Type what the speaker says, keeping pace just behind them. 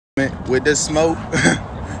with the smoke.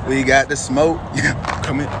 We got the smoke. Yeah,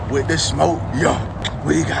 coming with the smoke. Yeah,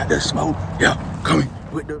 we got the smoke. Yeah, coming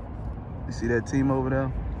with the. You see that team over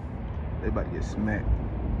there? They about to get smacked.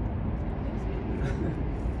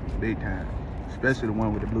 Big time. Especially the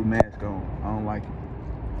one with the blue mask on. I don't like it.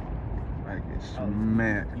 Like it's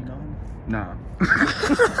smacked. You know him? Nah.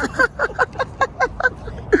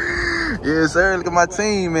 Yes, sir. Look at my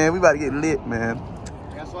team, man. We about to get lit, man.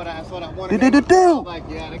 That's what I wanted. Do. Like,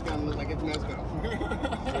 yeah, that kind of looks like it's messed up.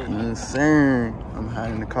 Yes, sir. I'm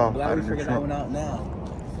hiding in the car. Glad we figured that one out now.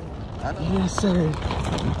 I know. Yes, sir.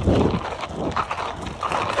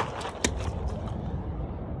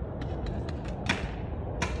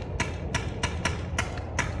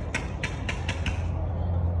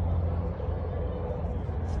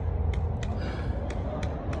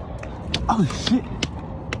 Oh, shit.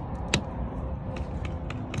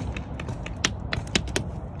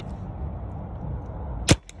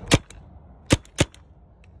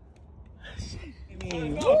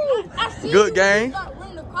 Good game.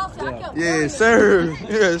 Yes, sir.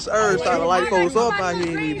 Yes, sir. Starting to light folks up out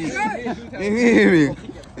here. You feel me?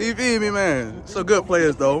 You feel me, man? Some good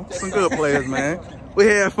players, though. Some good players, man. We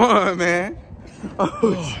had fun, man.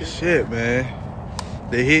 Oh, shit, man.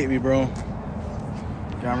 They hit me, bro.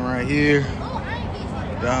 Got me right here.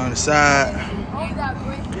 Down the side.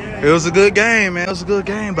 It was a good game, man. It was a good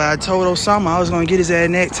game, but I told Osama I was going to get his ass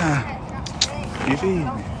next time. You feel me?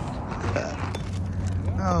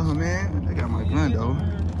 Oh, man. They got my gun, though.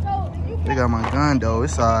 They got my gun, though.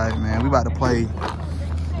 It's all right, man. We about to play,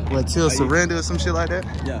 what, till surrender or some shit like that?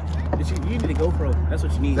 Yeah. You need a GoPro. That's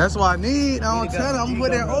what you need. That's what I need. I don't tell you. I'm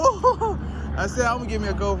putting it. Oh, I said I'm going to give me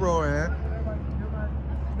a GoPro, man.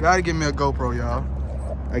 Gotta give me a GoPro, y'all.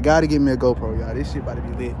 I gotta get me a GoPro, y'all. This shit about to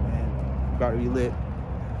be lit, man. About to be lit.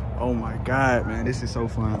 Oh, my God, man. This is so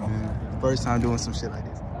fun, man. First time doing some shit like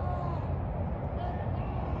this.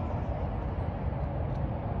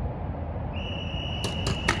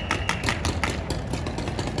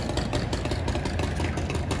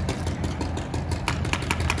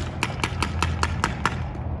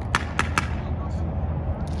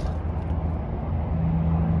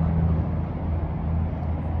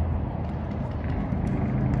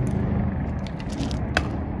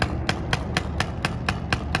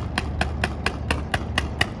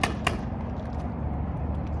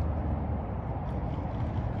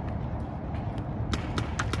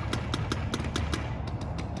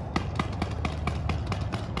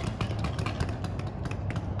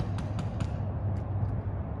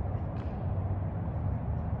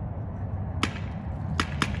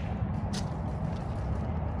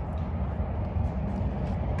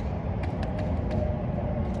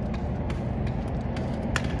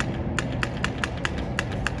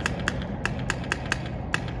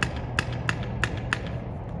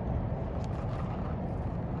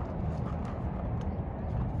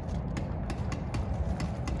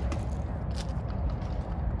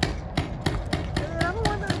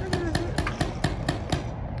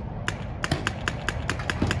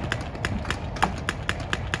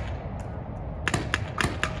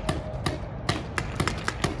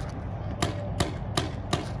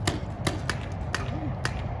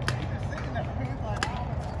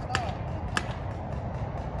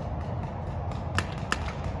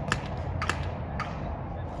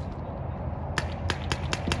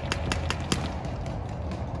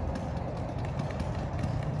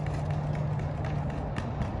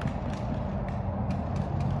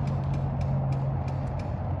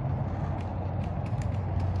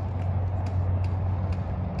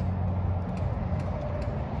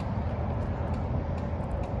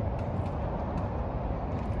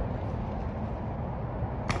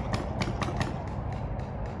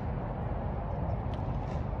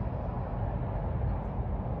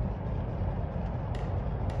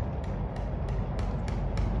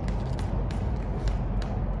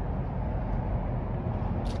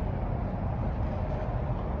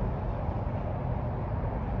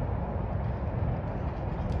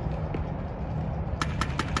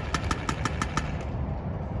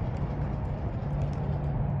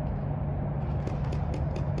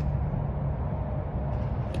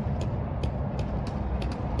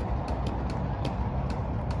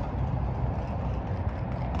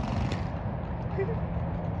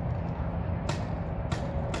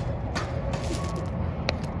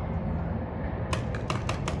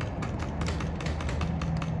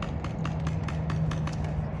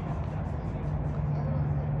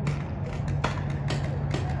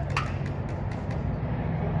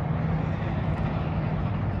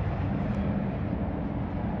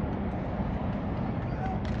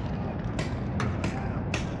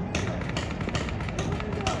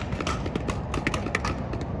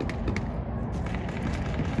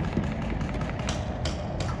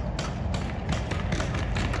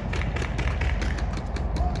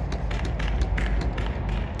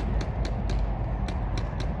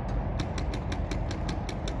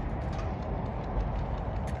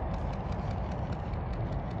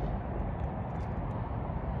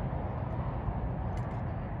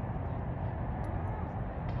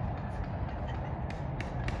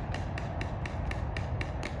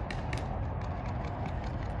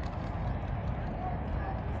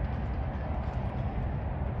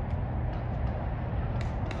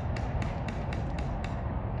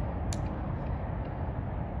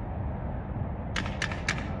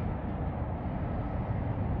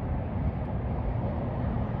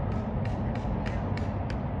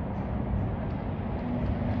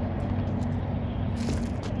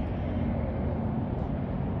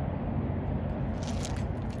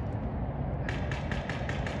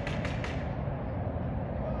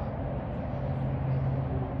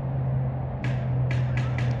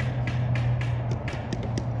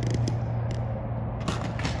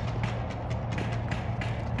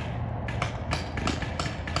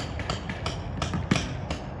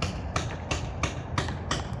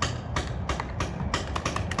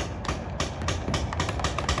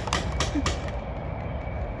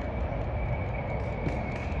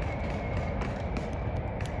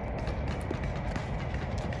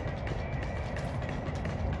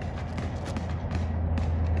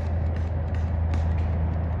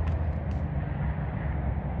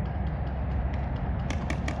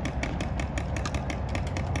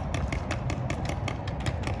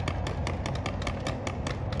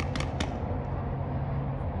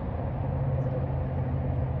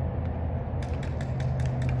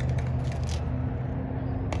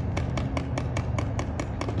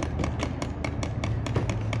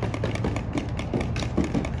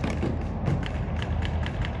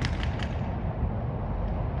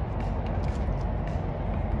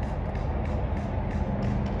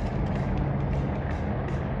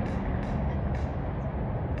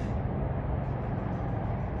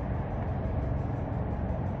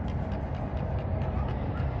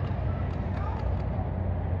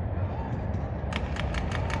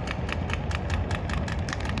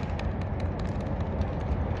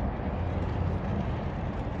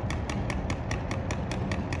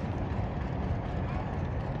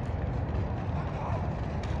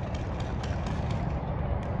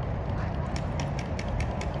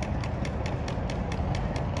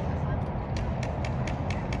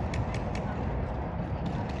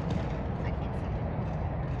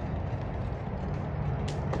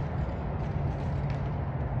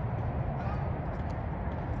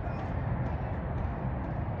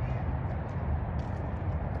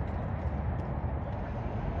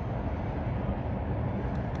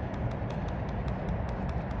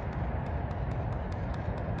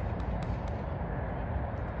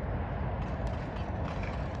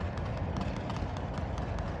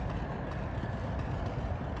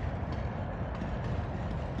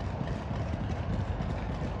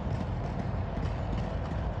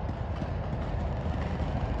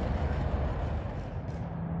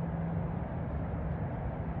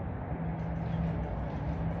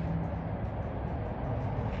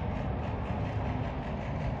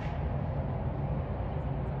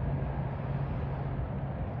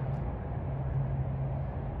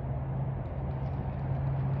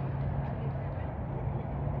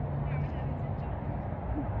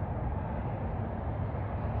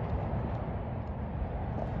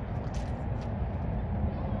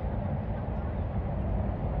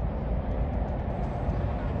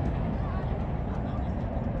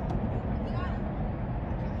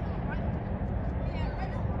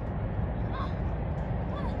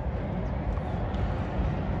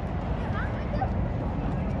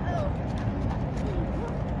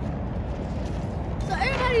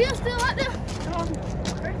 you still out there?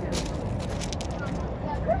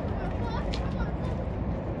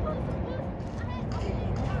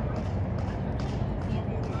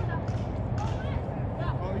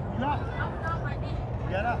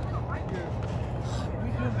 Get up.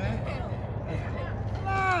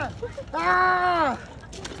 Ah!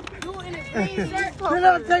 You in a green shirt. You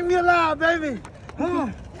never take me alive, baby.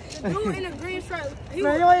 You in a green shirt. Man,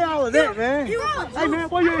 where y'all was at, man? He was. Hey, man,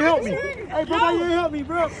 why you ain't help me? Hey, bro, why you ain't help me,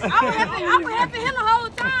 bro? I was helping him the whole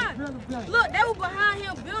time. Look, they were behind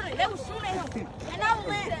him building. They were shooting at him. And I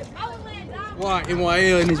was laying down. Why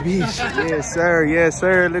NYL in this beach? Yes, sir. Yes,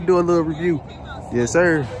 sir. Let's do a little review. Yes,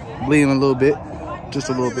 sir. Bleeding a little bit. Just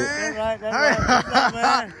a little bit. That's right,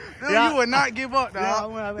 man. Dude, you would not give up,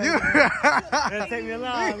 dog. Yeah, you take me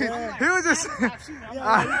alive, man. He was just right.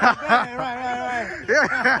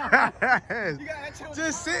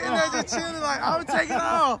 just sitting there, just chilling, like I'm taking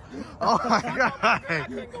off. Oh my god.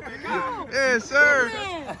 Yes, sir.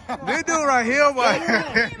 This dude right here, boy.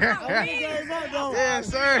 Yes,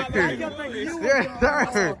 sir. Yes,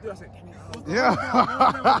 sir. Yeah.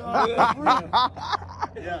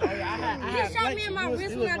 He shot me in my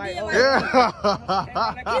wrist when I did like Yeah.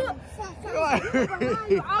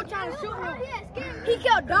 I was trying to shoot him. He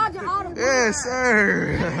kept dodging all the bullets. Yes,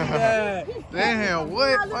 sir. Damn,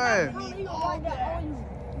 what?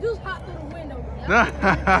 Just hop through the window. Man,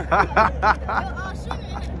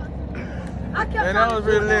 that was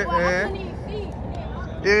really lit, man.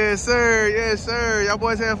 Yes, sir. Yes, sir. Y'all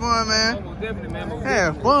boys have fun, man. Definitely, man.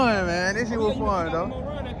 Have fun, man. This shit was fun, though.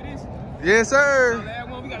 Yes, sir.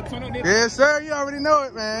 Yes, sir. You already know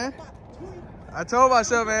it, man. I told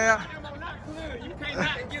myself, man. You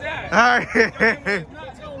can't get out.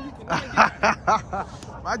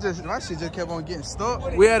 My shit just kept on getting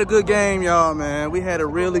stuck. We had a good game, y'all, man. We had a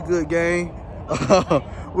really good game.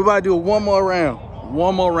 We about to do one more round.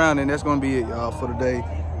 One more round, and that's gonna be it, y'all, for the day.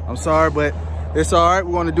 I'm sorry, but it's all right.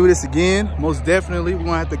 We're gonna do this again. Most definitely, we're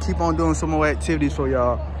gonna have to keep on doing some more activities for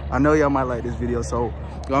y'all. I know y'all might like this video, so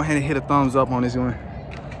go ahead and hit a thumbs up on this one.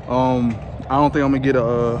 I don't think I'm gonna get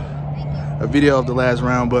a video of the last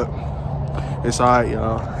round, but it's all right,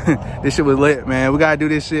 y'all. This shit was lit, man. We gotta do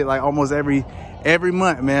this shit like almost every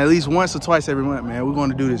month, man. At least once or twice every month, man. We're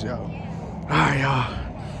gonna do this, y'all. All right, y'all.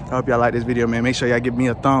 I hope y'all like this video, man. Make sure y'all give me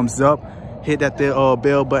a thumbs up. Hit that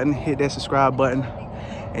bell button. Hit that subscribe button.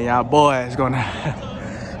 And y'all boys gonna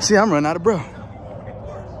see, I'm running out of breath.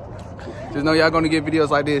 Just know y'all gonna get videos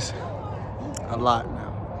like this a lot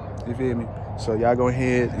now. You feel me? So y'all go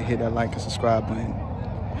ahead and hit that like and subscribe button.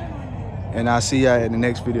 And I'll see y'all in the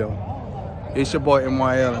next video. It's your boy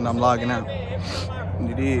NYL, and I'm logging out.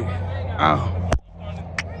 You did.